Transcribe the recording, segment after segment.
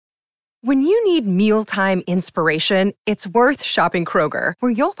When you need mealtime inspiration, it's worth shopping Kroger,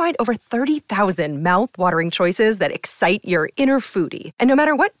 where you'll find over 30,000 mouth-watering choices that excite your inner foodie. And no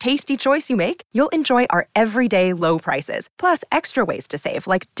matter what tasty choice you make, you'll enjoy our everyday low prices, plus extra ways to save,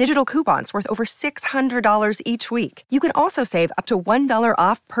 like digital coupons worth over $600 each week. You can also save up to $1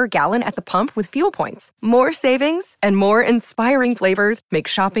 off per gallon at the pump with fuel points. More savings and more inspiring flavors make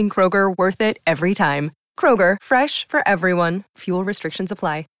shopping Kroger worth it every time. Kroger, fresh for everyone. Fuel restrictions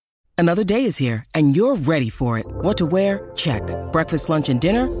apply. Another day is here, and you're ready for it. What to wear? Check. Breakfast, lunch, and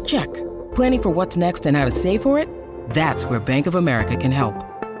dinner? Check. Planning for what's next and how to save for it? That's where Bank of America can help.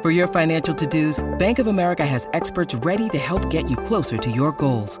 For your financial to-dos, Bank of America has experts ready to help get you closer to your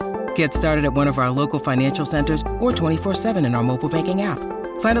goals. Get started at one of our local financial centers or 24/7 in our mobile banking app.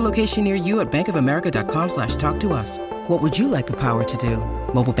 Find a location near you at bankofamerica.com/talktous. What would you like the power to do?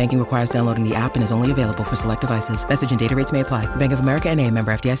 Mobile banking requires downloading the app and is only available for select devices. Message and data rates may apply. Bank of America N.A.,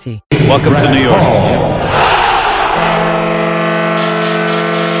 member FDIC. Welcome to New York.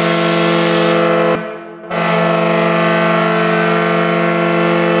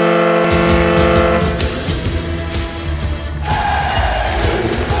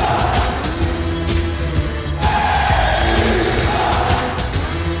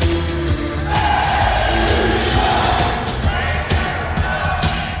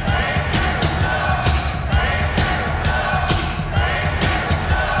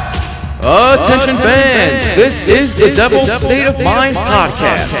 Attention fans, this is the Devil's State of Mind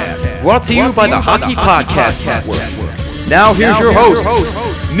podcast, brought to you by the Hockey Podcast Network. Now here's your host,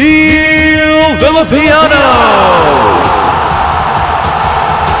 Neil Villapiano.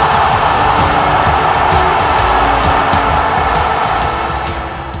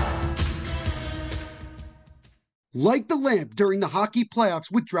 Light the lamp during the hockey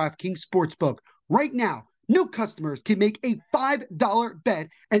playoffs with DraftKings Sportsbook. Right now, new customers can make a $5 bet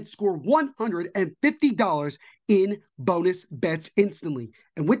and score $150 in bonus bets instantly.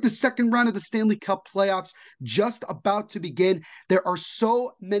 And with the second round of the Stanley Cup playoffs just about to begin, there are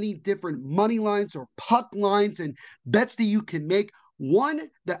so many different money lines or puck lines and bets that you can make. One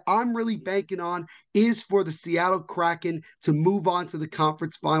that I'm really banking on is for the Seattle Kraken to move on to the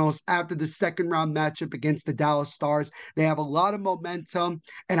conference finals after the second round matchup against the Dallas Stars. They have a lot of momentum,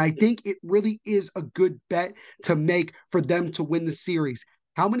 and I think it really is a good bet to make for them to win the series.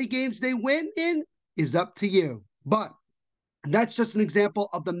 How many games they win in is up to you. But that's just an example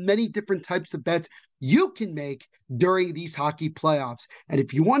of the many different types of bets you can make during these hockey playoffs. And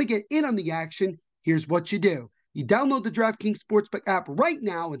if you want to get in on the action, here's what you do. You download the DraftKings Sportsbook app right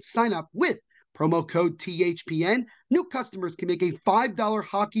now and sign up with promo code THPN. New customers can make a $5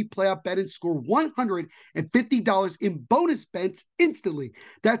 hockey playoff bet and score $150 in bonus bets instantly.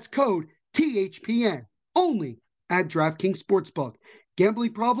 That's code THPN, only at DraftKings Sportsbook.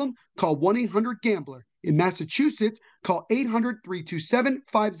 Gambling problem? Call 1-800-GAMBLER. In Massachusetts, call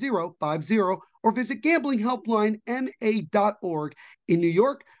 800-327-5050 or visit gamblinghelplinema.org. In New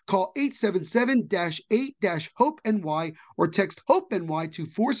York, call 877-8-HOPE-NY or text HOPE-NY to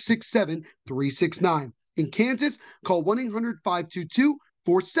 467-369. In Kansas, call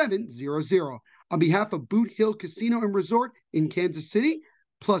 1-800-522-4700. On behalf of Boot Hill Casino and Resort in Kansas City,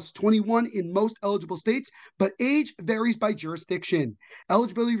 plus 21 in most eligible states, but age varies by jurisdiction.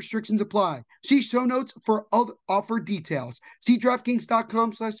 Eligibility restrictions apply. See show notes for other offer details. See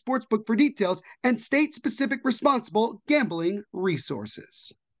DraftKings.com/sportsbook for details and state-specific responsible gambling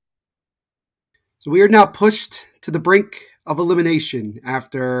resources. So we are now pushed to the brink of elimination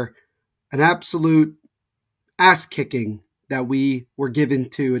after an absolute ass-kicking that we were given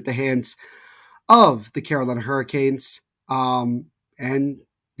to at the hands of the Carolina Hurricanes. And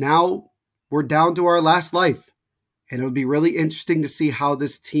now we're down to our last life, and it'll be really interesting to see how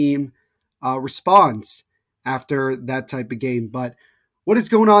this team responds after that type of game. But what is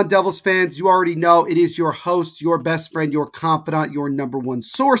going on, Devils fans? You already know it is your host, your best friend, your confidant, your number one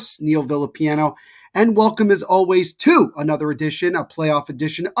source, Neil Villapiano. And welcome, as always, to another edition, a playoff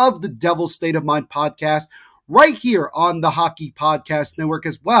edition of the Devil's State of Mind podcast, right here on the Hockey Podcast Network,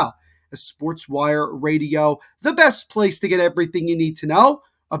 as well as SportsWire Radio, the best place to get everything you need to know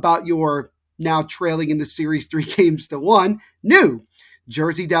about your now trailing in the series 3-1 New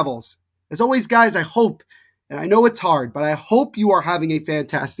Jersey Devils. As always, guys, I hope, and I know it's hard, but I hope you are having a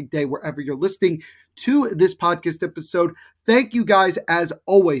fantastic day wherever you're listening to this podcast episode. Thank you guys, as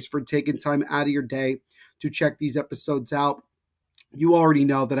always, for taking time out of your day to check these episodes out. You already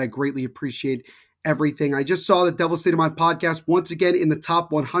know that I greatly appreciate everything. I just saw the Devil's State of Mind podcast once again in the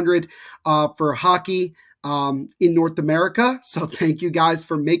top 100 for hockey in North America. So thank you guys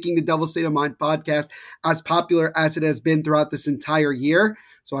for making the Devil's State of Mind podcast as popular as it has been throughout this entire year.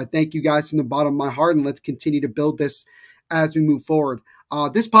 So I thank you guys from the bottom of my heart, and let's continue to build this as we move forward.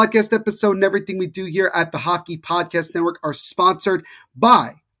 This podcast episode and everything we do here at the Hockey Podcast Network are sponsored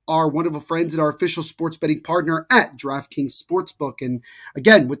by our wonderful friends and our official sports betting partner at DraftKings Sportsbook. And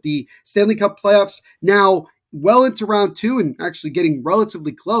again, with the Stanley Cup playoffs now well into round 2 and actually getting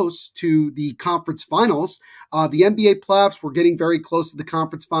relatively close to the conference finals, the NBA playoffs, we're getting very close to the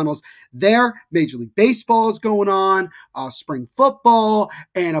conference finals there. Major League Baseball is going on, spring football,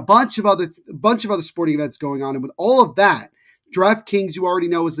 and a bunch of other sporting events going on. And with all of that, DraftKings, you already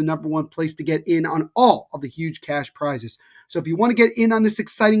know, is the number one place to get in on all of the huge cash prizes. So if you want to get in on this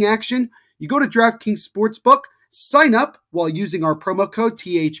exciting action, you go to DraftKings Sportsbook, sign up while using our promo code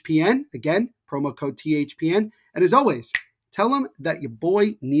THPN. Again, promo code THPN. And as always, tell them that your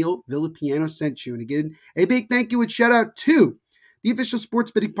boy Neil Villapiano sent you. And again, a big thank you and shout out to the official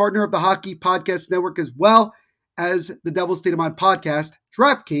sports betting partner of the Hockey Podcast Network, as well as the Devil's State of Mind podcast,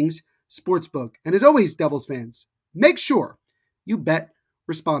 DraftKings Sportsbook. And as always, Devils fans, make sure you bet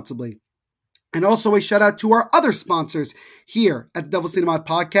responsibly. And also a shout out to our other sponsors here at the Devil's State of Mind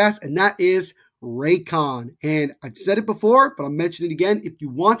podcast, and that is Raycon. And I've said it before, but I'll mention it again. If you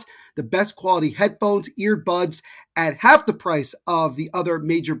want the best quality headphones, earbuds at half the price of the other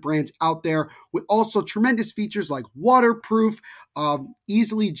major brands out there, with also tremendous features like waterproof,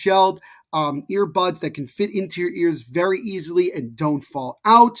 easily gelled earbuds that can fit into your ears very easily and don't fall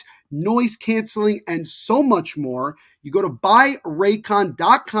out, noise canceling, and so much more, you go to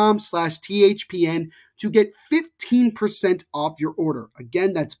buyraycon.com/THPN to get 15% off your order.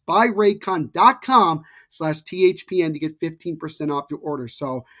 Again, that's buyraycon.com/THPN to get 15% off your order.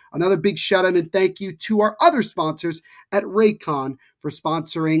 So another big shout out and thank you to our other sponsors at Raycon for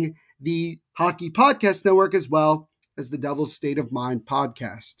sponsoring the Hockey Podcast Network, as well as the Devil's State of Mind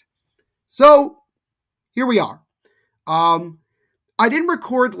podcast. So here we are. I didn't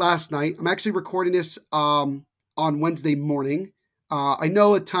record last night. I'm actually recording this on Wednesday morning. I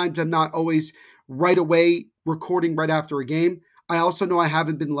know at times I'm not always right away recording right after a game. I also know I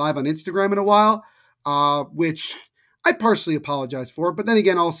haven't been live on Instagram in a while, which I partially apologize for. But then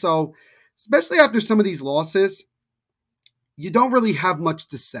again, also, especially after some of these losses, you don't really have much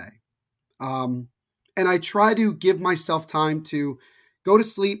to say. And I try to give myself time to go to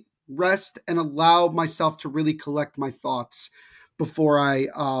sleep, rest, and allow myself to really collect my thoughts before I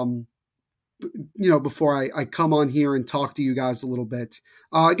come on here and talk to you guys a little bit.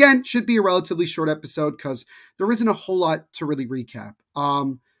 Again, should be a relatively short episode because there isn't a whole lot to really recap.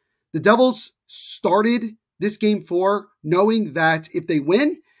 The Devils started this game 4 knowing that if they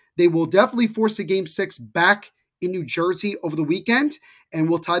win, they will definitely force a game 6 back in New Jersey over the weekend and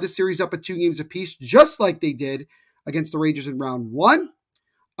will tie the series up at 2 games apiece, just like they did against the Rangers in round 1.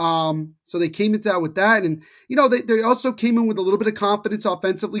 So they came into that with that. And, they also came in with a little bit of confidence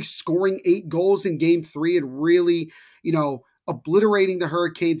offensively, scoring 8 goals in game 3 and really, obliterating the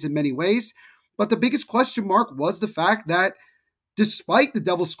Hurricanes in many ways. But the biggest question mark was the fact that despite the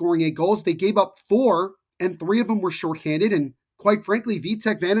Devils scoring 8 goals, they gave up 4 and 3 of them were shorthanded. And quite frankly,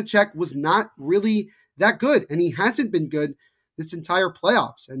 Vitek Vanacek was not really that good. And he hasn't been good this entire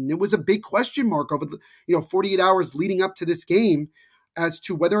playoffs. And it was a big question mark over the, 48 hours leading up to this game as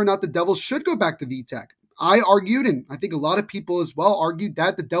to whether or not the Devils should go back to Vitek. I argued, and I think a lot of people as well argued,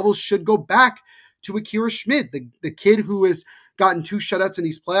 that the Devils should go back to Akira Schmid, the kid who has gotten 2 shutouts in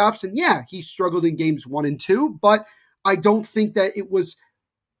these playoffs. And yeah, he struggled in games 1 and 2, but I don't think that it was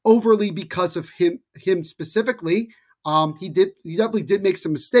overly because of him specifically. He definitely did make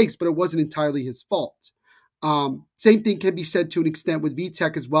some mistakes, but it wasn't entirely his fault. Same thing can be said to an extent with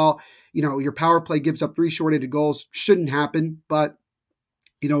Vitek as well. Your power play gives up 3 shorthanded goals. Shouldn't happen, but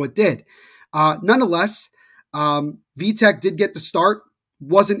it did. Nonetheless, Vitek did get the start.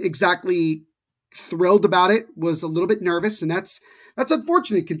 Wasn't exactly thrilled about it. Was a little bit nervous, and that's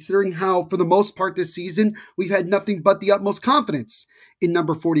unfortunate considering how, for the most part this season, we've had nothing but the utmost confidence in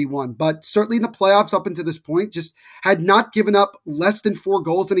number 41. But certainly in the playoffs up until this point, just had not given up less than 4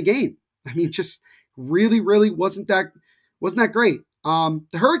 goals in a game. I mean, just really, really wasn't that great. The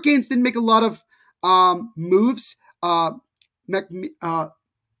Hurricanes didn't make a lot of moves.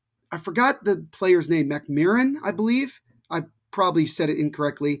 I forgot the player's name, McMiran, I believe. I probably said it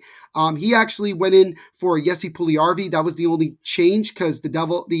incorrectly. He actually went in for Jesse Puljujarvi. That was the only change because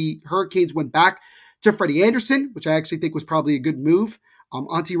the Hurricanes went back to Freddie Anderson, which I actually think was probably a good move.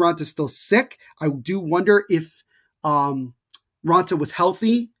 Antti Ranta's still sick. I do wonder if Ranta was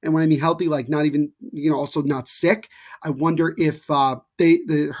healthy. And when I mean healthy, like not even, also not sick. I wonder if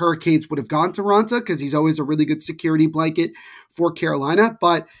the Hurricanes would have gone to Ranta because he's always a really good security blanket for Carolina.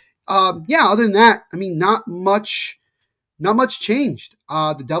 But other than that, I mean, not much not much changed.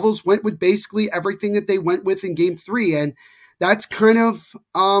 The Devils went with basically everything that they went with in Game 3, and that's kind of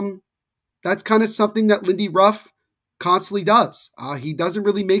something that Lindy Ruff constantly does. He doesn't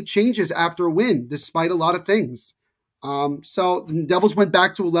really make changes after a win, despite a lot of things. So the Devils went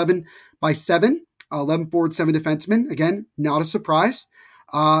back to 11 by 7, 11 forward, 7 defensemen. Again, not a surprise.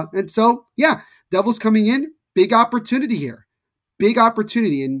 And so, yeah, Devils coming in, big opportunity here. Big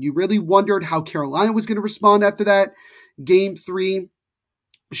opportunity. And you really wondered how Carolina was going to respond after that Game 3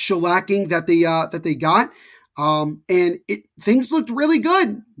 shellacking that they got. And things looked really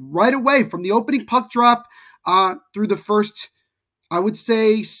good right away from the opening puck drop through the first, I would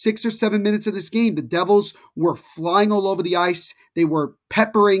say, 6 or 7 minutes of this game. The Devils were flying all over the ice. They were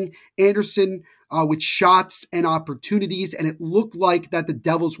peppering Anderson with shots and opportunities, and it looked like that the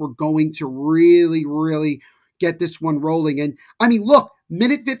Devils were going to really, really get this one rolling. And I mean, look,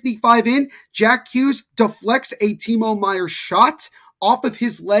 minute 55 in, Jack Hughes deflects a Timo Meier shot off of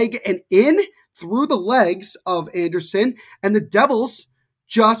his leg and in through the legs of Anderson, and the Devils,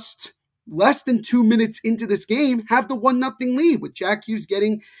 just less than 2 minutes into this game, have the 1-0 lead, with Jack Hughes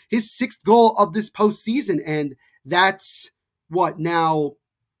getting his 6th goal of this postseason. And that's what, now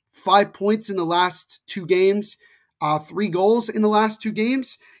 5 points in the last 2 games, 3 goals in the last 2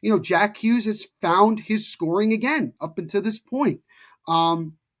 games. You know, Jack Hughes has found his scoring again up until this point.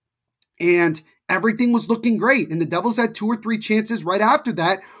 And everything was looking great. And the Devils had 2 or 3 chances right after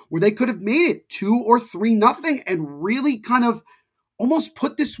that where they could have made it 2 or 3-0 and really kind of almost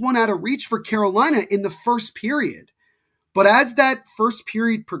put this one out of reach for Carolina in the first period. But as that first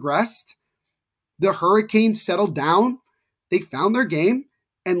period progressed, the Hurricanes settled down. They found their game.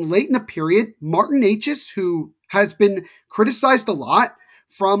 And late in the period, Martin Necas, who has been criticized a lot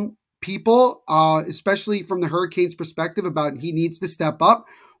from people, especially from the Hurricanes' perspective about he needs to step up,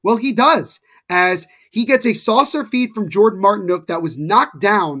 well, he does, as he gets a saucer feed from Jordan Martinook that was knocked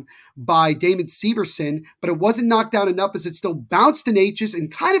down by Damon Severson, but it wasn't knocked down enough as it still bounced to Necas,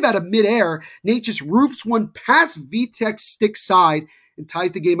 and kind of out of midair, Necas roofs one past Vitek's stick side and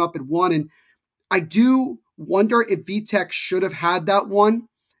ties the game up at 1. And I do wonder if Vitek should have had that one.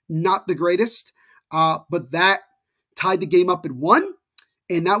 Not the greatest, but that tied the game up at 1,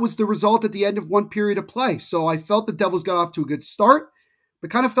 and that was the result at the end of 1 period of play. So I felt the Devils got off to a good start,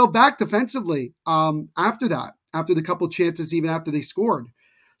 but kind of fell back defensively after that, after the couple chances, even after they scored.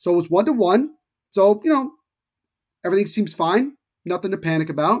 So it was 1-1. So, you know, everything seems fine. Nothing to panic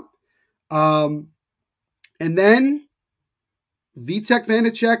about. And then Vitek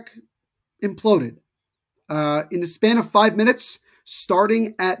Vanacek imploded. In the span of 5 minutes,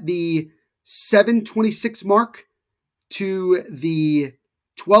 starting at the 7:26 mark to the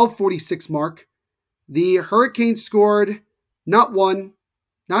 12:46 mark, the Hurricanes scored not 1,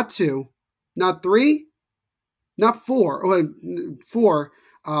 not 2, not 3, not 4.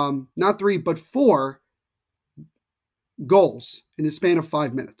 Not 3, but 4 goals in the span of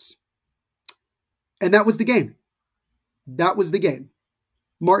 5 minutes. And that was the game. That was the game.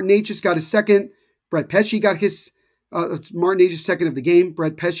 Martin Necas got his second. Brett Pesce got his Martin Necas' second of the game.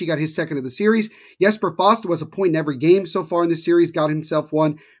 Brett Pesce got his second of the series. Jesper Foster was a point in every game so far in the series, got himself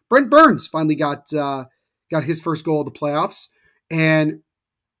one. Brent Burns finally got his first goal of the playoffs. And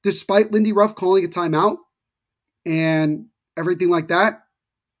despite Lindy Ruff calling a timeout and everything like that,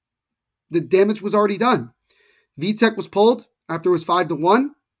 the damage was already done. Vitek was pulled after it was 5-1.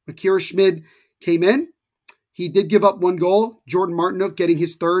 Akira Schmid came in. He did give up 1 goal. Jordan Martinook getting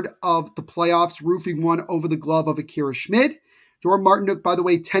his 3rd of the playoffs, roofing one over the glove of Akira Schmid. Jordan Martinook, by the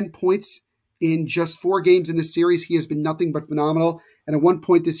way, 10 points in just 4 games in this series. He has been nothing but phenomenal. And at one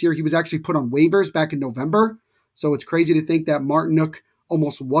point this year, he was actually put on waivers back in November. So it's crazy to think that Martinook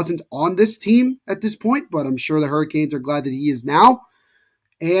almost wasn't on this team at this point, but I'm sure the Hurricanes are glad that he is now.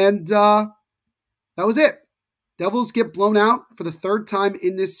 And that was it. Devils get blown out for the 3rd time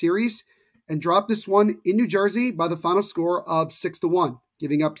in this series and drop this one in New Jersey by the final score of 6-1,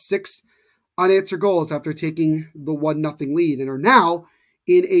 giving up 6 unanswered goals after taking the 1-0 lead, and are now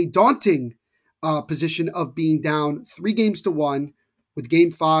in a daunting position of being down 3-1 with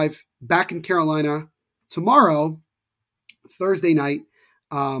Game 5 back in Carolina tomorrow, Thursday night,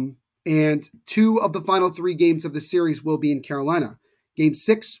 and 2 of the final 3 games of the series will be in Carolina. Game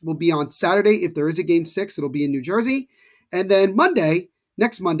 6 will be on Saturday. If there is a Game 6, it'll be in New Jersey. And then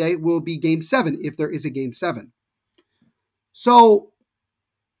next Monday, will be Game 7, if there is a Game 7. So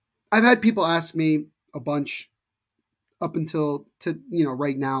I've had people ask me a bunch up until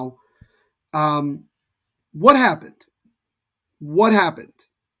right now, what happened? What happened?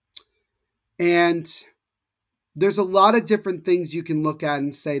 And there's a lot of different things you can look at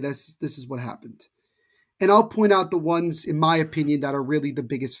and say this is what happened. And I'll point out the ones, in my opinion, that are really the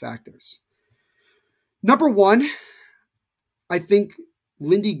biggest factors. Number one, I think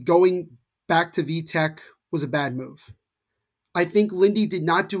Lindy going back to VTech was a bad move. I think Lindy did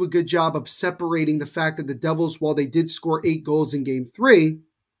not do a good job of separating the fact that the Devils, while they did score 8 goals in Game 3,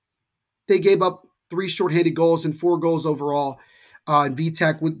 they gave up 3 shorthanded goals and 4 goals overall. And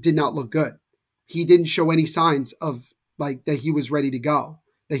VTech did not look good. He didn't show any signs of like that he was ready to go,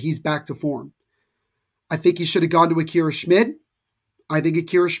 that he's back to form. I think he should have gone to Akira Schmid. I think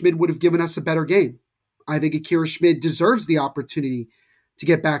Akira Schmid would have given us a better game. I think Akira Schmid deserves the opportunity to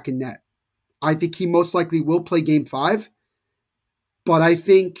get back in net. I think he most likely will play Game 5. But I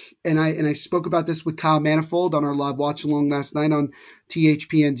think, and I spoke about this with Kyle Manifold on our live watch along last night on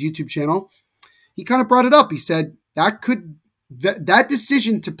THPN's YouTube channel. He kind of brought it up. He said that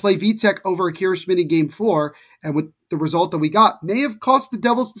decision to play VTech over Akira Schmid in Game 4, and with the result that we got, may have cost the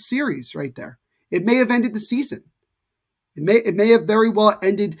Devils the series right there. It may have ended the season. It may have very well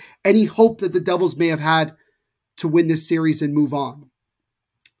ended any hope that the Devils may have had to win this series and move on.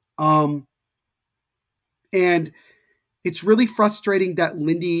 And it's really frustrating that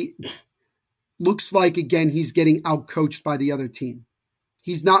Lindy looks like, again, he's getting outcoached by the other team.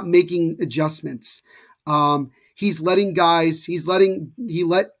 He's not making adjustments. He let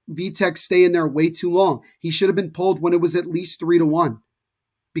VTech stay in there way too long. He should have been pulled when it was at least 3-1.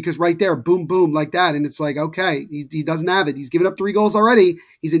 Because right there, boom, boom, like that. And it's like, okay, he doesn't have it. He's given up 3 goals already.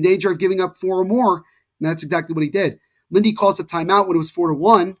 He's in danger of giving up 4 or more. And that's exactly what he did. Lindy calls a timeout when it was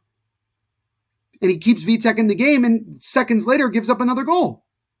 4-1. And he keeps VTech in the game, and seconds later gives up another goal.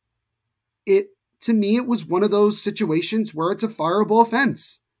 To me, it was one of those situations where it's a fireable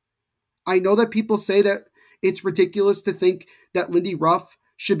offense. I know that people say that it's ridiculous to think that Lindy Ruff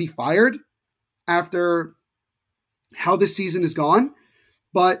should be fired after how this season has gone.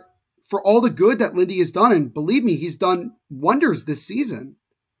 But for all the good that Lindy has done, and believe me, he's done wonders this season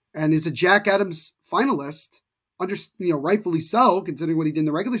and is a Jack Adams finalist, rightfully so, considering what he did in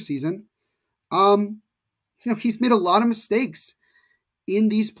the regular season. He's made a lot of mistakes in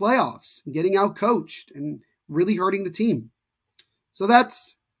these playoffs, getting out coached and really hurting the team. So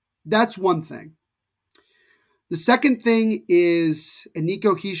that's one thing. The second thing is, and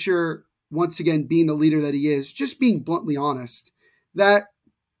Nico Hischier, once again, being the leader that he is, just being bluntly honest, that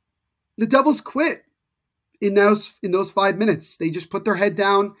the Devils quit in those 5 minutes. They just put their head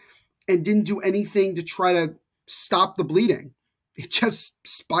down and didn't do anything to try to stop the bleeding. It just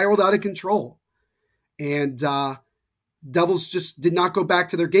spiraled out of control. And Devils just did not go back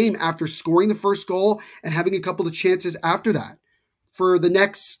to their game after scoring the first goal and having a couple of chances after that. For the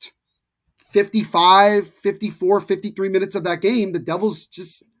next 55, 54, 53 minutes of that game, the Devils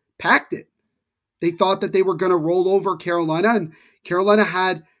just packed it. They thought that they were going to roll over Carolina, and Carolina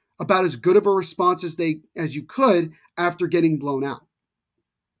had about as good of a response as you could after getting blown out.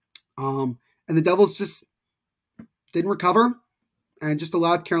 And the Devils just didn't recover and just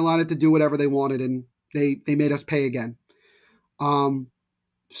allowed Carolina to do whatever they wanted, and they made us pay again.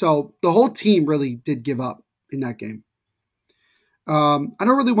 So the whole team really did give up in that game. I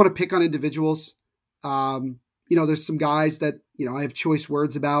don't really want to pick on individuals. There's some guys that, I have choice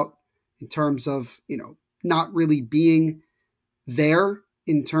words about in terms of, not really being there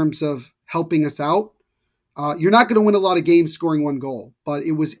in terms of helping us out. You're not going to win a lot of games scoring 1 goal, but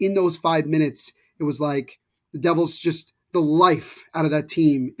it was in those 5 minutes. It was like the Devils just, the life out of that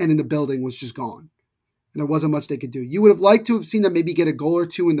team and in the building was just gone. And there wasn't much they could do. You would have liked to have seen them maybe get a goal or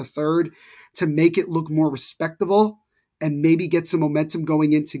 2 in the third to make it look more respectable and maybe get some momentum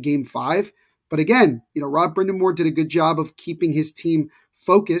going into Game 5. But again, Rob Brindamore did a good job of keeping his team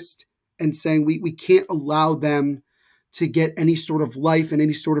focused and saying we can't allow them to get any sort of life and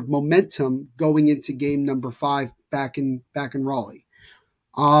any sort of momentum going into game number 5 back in Raleigh.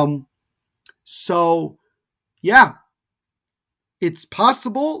 So yeah, it's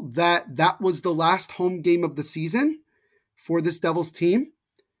possible that was the last home game of the season for this Devils team.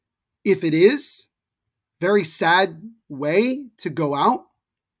 If it is, very sad way to go out.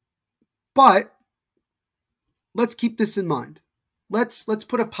 But let's keep this in mind. Let's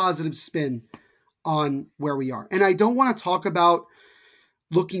put a positive spin on where we are. And I don't want to talk about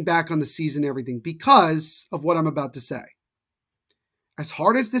looking back on the season and everything because of what I'm about to say. As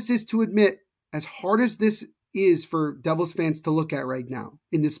hard as this is to admit, as hard as this is for Devils fans to look at right now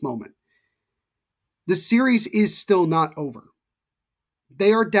in this moment, the series is still not over.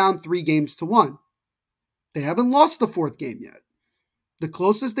 They are down 3-1. They haven't lost the 4th game yet. The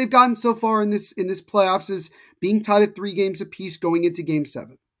closest they've gotten so far in this playoffs is being tied at 3 games apiece going into Game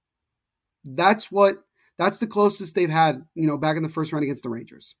 7. That's the closest they've had, back in the first round against the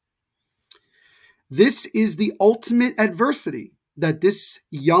Rangers. This is the ultimate adversity that this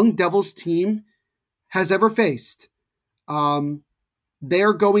young Devils team has ever faced.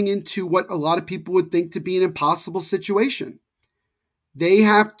 They're going into what a lot of people would think to be an impossible situation. They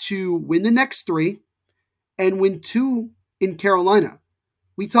have to win the next 3 and win 2 in Carolina.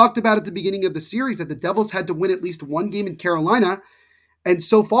 We talked about at the beginning of the series that the Devils had to win at least 1 game in Carolina, and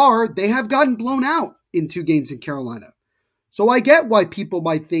so far they have gotten blown out in 2 games in Carolina. So I get why people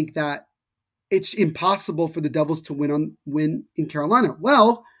might think that it's impossible for the Devils to win in Carolina.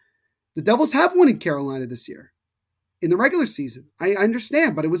 Well, the Devils have won in Carolina this year in the regular season. I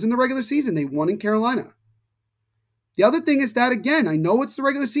understand, but it was in the regular season. They won in Carolina. The other thing is that, again, I know it's the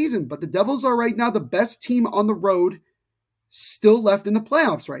regular season, but the Devils are right now the best team on the road still left in the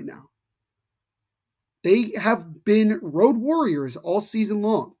playoffs right now. They have been road warriors all season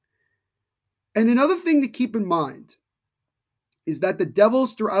long. And another thing to keep in mind is that the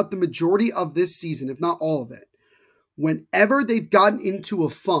Devils, throughout the majority of this season, if not all of it, whenever they've gotten into a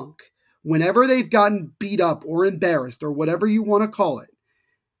funk, whenever they've gotten beat up or embarrassed or whatever you want to call it,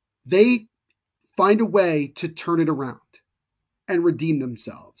 they find a way to turn it around and redeem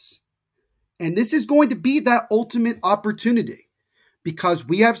themselves. And this is going to be that ultimate opportunity because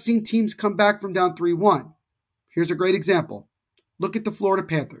we have seen teams come back from down 3-1. Here's a great example. Look at the Florida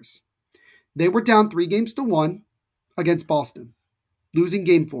Panthers. They were down 3-1 against Boston, losing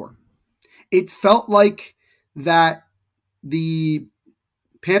game 4. It felt like that the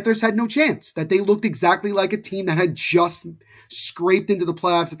Panthers had no chance, that they looked exactly like a team that had just scraped into the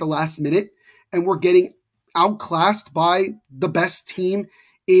playoffs at the last minute and were getting outclassed by the best team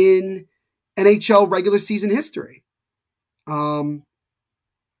in NHL regular season history. And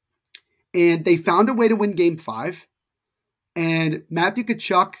they found a way to win game 5. And Matthew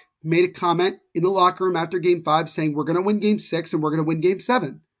Tkachuk made a comment in the locker room after game 5 saying, we're going to win game 6 and we're going to win game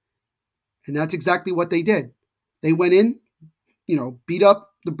 7. And that's exactly what they did. They went in, beat up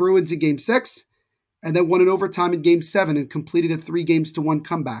the Bruins in game 6 and then won in overtime in game 7 and completed a 3-1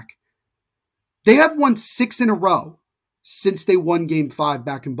 comeback. They have won 6 in a row since they won game 5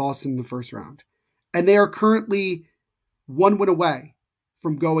 back in Boston in the first round. And they are currently 1 win away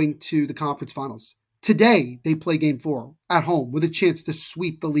from going to the conference finals. Today, they play game 4 at home with a chance to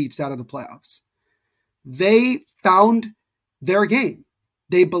sweep the Leafs out of the playoffs. They found their game.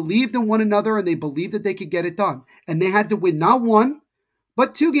 They believed in one another and they believed that they could get it done. And they had to win not 1,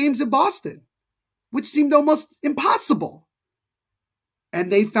 but 2 games in Boston, which seemed almost impossible.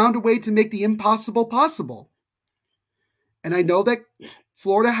 And they found a way to make the impossible possible. And I know that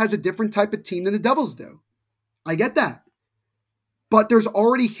Florida has a different type of team than the Devils do. I get that. But there's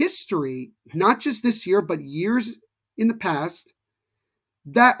already history, not just this year, but years in the past,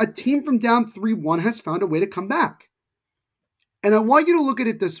 that a team from down 3-1 has found a way to come back. And I want you to look at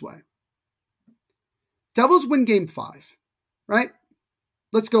it this way. Devils win game 5, right?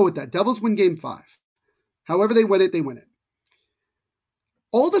 Let's go with that. Devils win game 5. However they win it, they win it.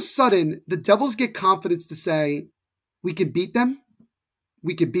 All of a sudden, the Devils get confidence to say, we can beat them.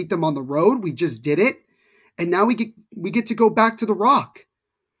 We can beat them on the road. We just did it. And now we get to go back to the Rock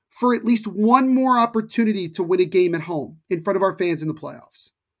for at least one more opportunity to win a game at home in front of our fans in the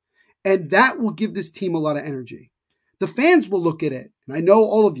playoffs. And that will give this team a lot of energy. The fans will look at it, and I know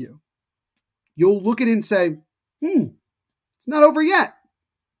all of you. You'll look at it and say, it's not over yet.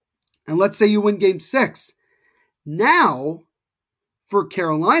 And let's say you win game 6. Now, for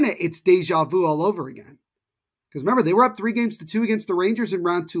Carolina, it's deja vu all over again. Because remember, they were up 3-2 against the Rangers in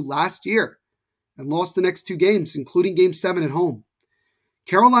round 2 last year and lost the next 2 games, including game 7 at home.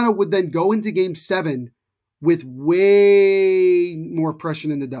 Carolina would then go into game 7 with way more pressure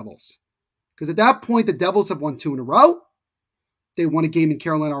than the Devils. Because at that point, the Devils have won 2 in a row. They won a game in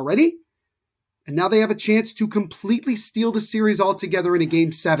Carolina already. And now they have a chance to completely steal the series altogether in a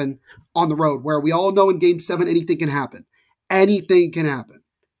game 7 on the road, where we all know in game 7, anything can happen. Anything can happen.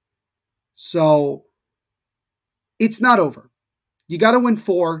 So it's not over. You got to win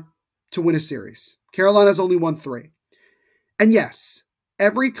 4 to win a series. Carolina's only won 3. And yes,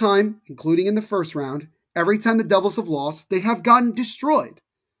 every time, including in the first round, every time the Devils have lost, they have gotten destroyed.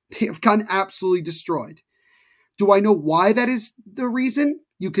 They have gotten absolutely destroyed. Do I know why that is the reason?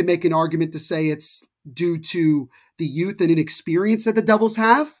 You can make an argument to say it's due to the youth and inexperience that the Devils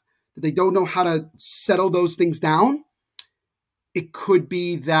have, that they don't know how to settle those things down. It could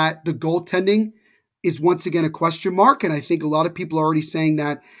be that the goaltending is once again a question mark, and I think a lot of people are already saying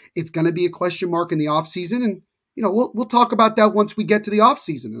that it's going to be a question mark in the offseason, and we'll talk about that once we get to the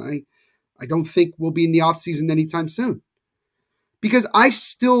offseason, and I don't think we'll be in the offseason anytime soon. Because I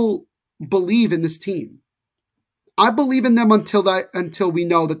still believe in this team. I believe in them until we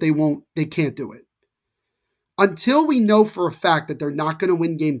know that they can't do it. until we know for a fact that they're not going to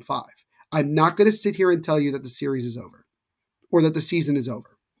win game 5, I'm not going to sit here and tell you that the series is over or that the season is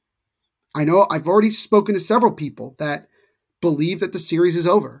over. I know I've already spoken to several people that believe that the series is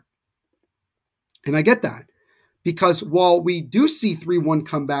over. And I get that, because while we do see 3-1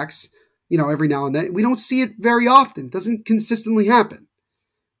 comebacks, every now and then, we don't see it very often. It doesn't consistently happen.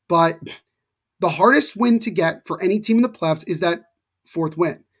 But the hardest win to get for any team in the playoffs is that 4th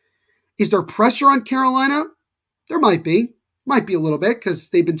win. Is there pressure on Carolina? There might be. Might be a little bit, because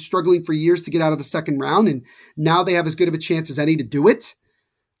they've been struggling for years to get out of the second round, and now they have as good of a chance as any to do it.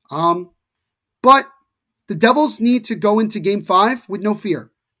 But the Devils need to go into game 5 with no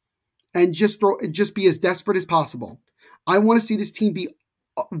fear and just be as desperate as possible. I want to see this team be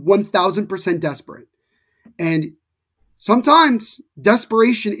 1,000% desperate. And sometimes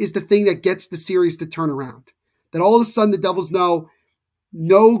desperation is the thing that gets the series to turn around. That all of a sudden the Devils know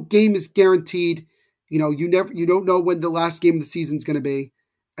no game is guaranteed. You don't know when the last game of the season is going to be,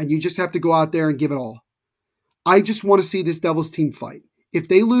 and you just have to go out there and give it all. I just want to see this Devils team fight. If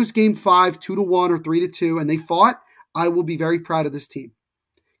they lose game 5, 2-1 or 3-2, and they fought, I will be very proud of this team,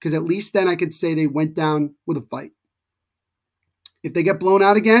 because at least then I could say they went down with a fight. If they get blown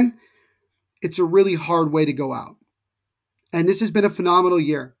out again, it's a really hard way to go out. And this has been a phenomenal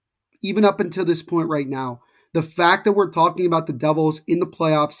year, even up until this point right now. The fact that we're talking about the Devils in the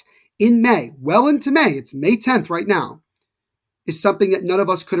playoffs in May, well into May, it's May 10th right now, is something that none of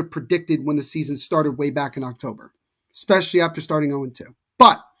us could have predicted when the season started way back in October, especially after starting 0-2.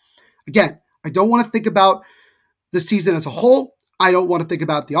 But again, I don't want to think about the season as a whole. I don't want to think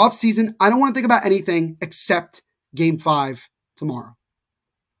about the offseason. I don't want to think about anything except game 5 tomorrow.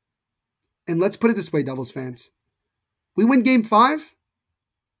 And let's put it this way, Devils fans. We win game 5,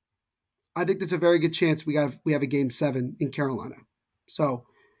 I think there's a very good chance we have a game 7 in Carolina. So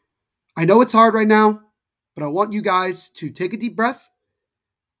I know it's hard right now, but I want you guys to take a deep breath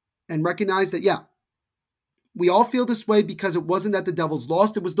and recognize that, we all feel this way because it wasn't that the Devils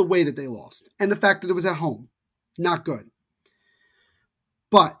lost, it was the way that they lost. And the fact that it was at home. Not good.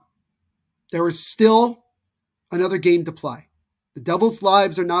 But there is still another game to play. The Devils'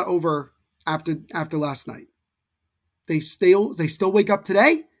 lives are not over after last night. They still wake up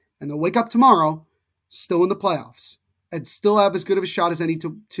today, and they'll wake up tomorrow, still in the playoffs, and still have as good of a shot as any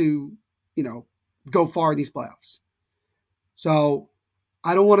to go far in these playoffs. So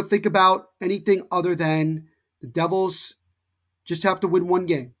I don't want to think about anything other than the Devils just have to win one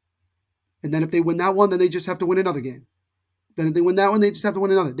game. And then if they win that one, then they just have to win another game. Then if they win that one, they just have to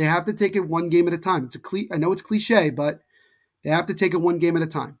win another. They have to take it one game at a time. I know it's cliche, but they have to take it one game at a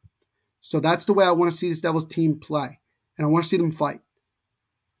time. So that's the way I want to see this Devils team play. And I want to see them fight.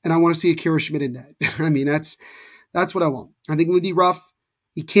 And I want to see Akira Schmidt in net. I mean, that's what I want. I think Lindy Ruff,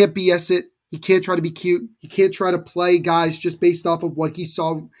 he can't BS it. He can't try to be cute. He can't try to play guys just based off of what he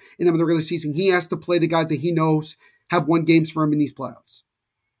saw in them in the regular season. He has to play the guys that he knows have won games for him in these playoffs.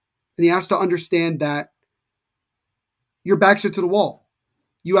 And he has to understand that your backs are to the wall.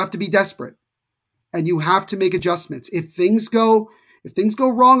 You have to be desperate. And you have to make adjustments. If things go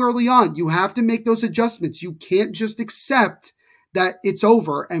wrong early on, you have to make those adjustments. You can't just accept that it's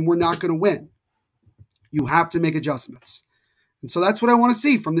over and we're not going to win. You have to make adjustments. And so that's what I want to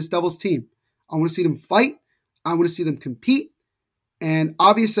see from this Devils team. I want to see them fight. I want to see them compete. And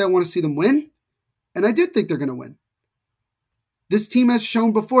obviously I want to see them win. And I do think they're going to win. This team has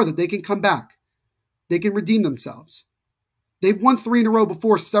shown before that they can come back. They can redeem themselves. They've won 3 in a row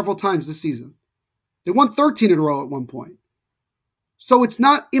before several times this season. They won 13 in a row at one point. So it's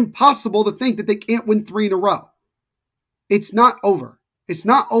not impossible to think that they can't win 3 in a row. It's not over. It's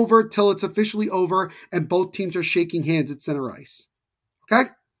not over till it's officially over and both teams are shaking hands at center ice. Okay?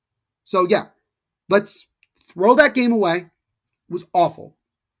 So let's throw that game away. It was awful.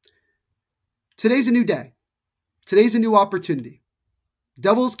 Today's a new day. Today's a new opportunity.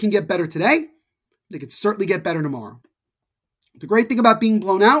 Devils can get better today. They could certainly get better tomorrow. The great thing about being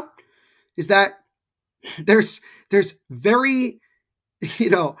blown out is that there's very,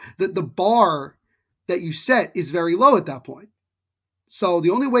 the bar that you set is very low at that point. So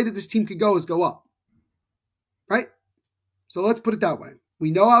the only way that this team could go is go up. Right? So let's put it that way.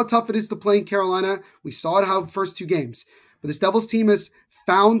 We know how tough it is to play in Carolina. We saw it how the first 2 games. But this Devils team has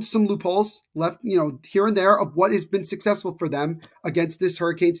found some loopholes left, here and there of what has been successful for them against this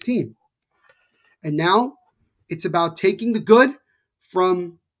Hurricanes team. And now it's about taking the good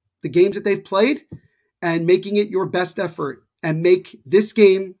from the games that they've played and making it your best effort and make this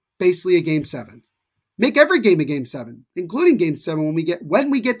game basically a game 7. Make every game a game 7, including game 7 when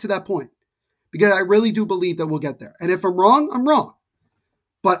we get to that point. Because I really do believe that we'll get there. And if I'm wrong, I'm wrong.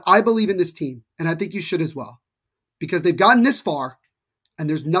 But I believe in this team, and I think you should as well. because they've gotten this far and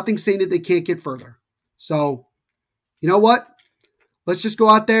there's nothing saying that they can't get further. So, you know what? Let's just go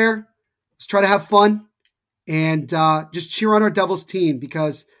out there. Let's try to have fun and just cheer on our Devils team,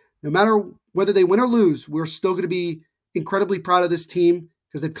 because no matter whether they win or lose, we're still going to be incredibly proud of this team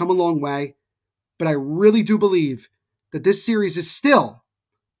because they've come a long way. But I really do believe that this series is still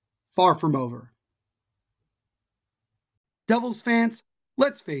far from over. Devils fans,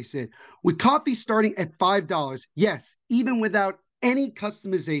 let's face it, with coffee starting at $5, yes, even without any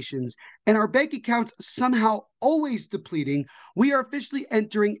customizations, and our bank accounts somehow always depleting, we are officially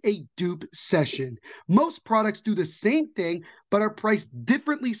entering a dupe session. Most products do the same thing, but are priced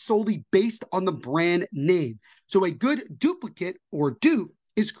differently solely based on the brand name. So a good duplicate or dupe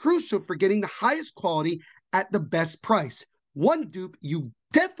is crucial for getting the highest quality at the best price. One dupe you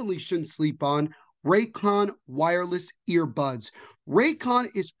definitely shouldn't sleep on: Raycon wireless earbuds. Raycon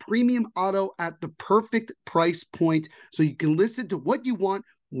is premium audio at the perfect price point, so you can listen to what you want,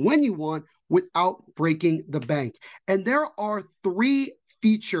 when you want, without breaking the bank. And there are 3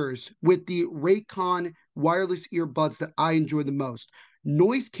 features with the Raycon wireless earbuds that I enjoy the most: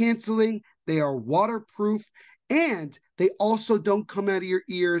 noise canceling, they are waterproof, and they also don't come out of your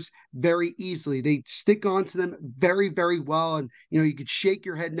ears very easily. They stick onto them very, very well. And, you could shake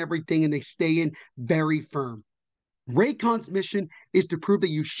your head and everything, and they stay in very firm. Raycon's mission is to prove that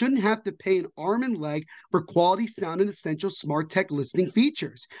you shouldn't have to pay an arm and leg for quality sound and essential smart tech listening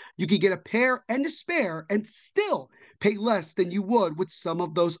features. You can get a pair and a spare and still pay less than you would with some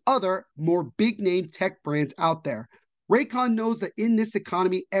of those other more big name tech brands out there. Raycon knows that in this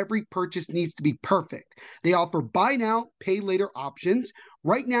economy, every purchase needs to be perfect. They offer buy now, pay later options.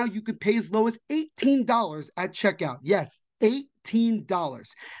 Right now, you could pay as low as $18 at checkout. Yes, $18.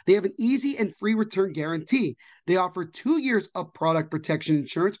 They have an easy and free return guarantee. They offer 2 years of product protection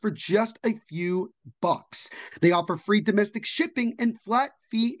insurance for just a few bucks. They offer free domestic shipping and flat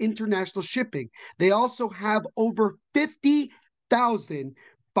fee international shipping. They also have over 50,000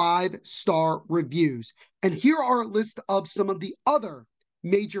 5-star reviews. And here are a list of some of the other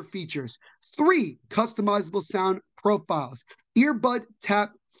major features: 3 customizable sound profiles, earbud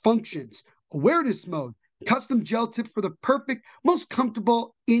tap functions, awareness mode, custom gel tips for the perfect, most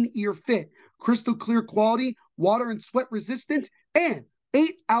comfortable in-ear fit, crystal clear quality, water and sweat resistant, and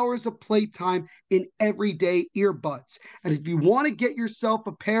 8 hours of playtime in everyday earbuds. And if you want to get yourself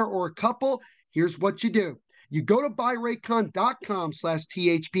a pair or a couple, here's what you do. You go to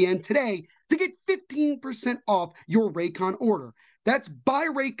buyraycon.com/THPN today to get 15% off your Raycon order. That's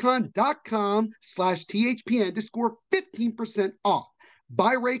buyraycon.com/THPN to score 15% off.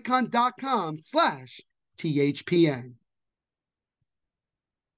 Buyraycon.com/THPN.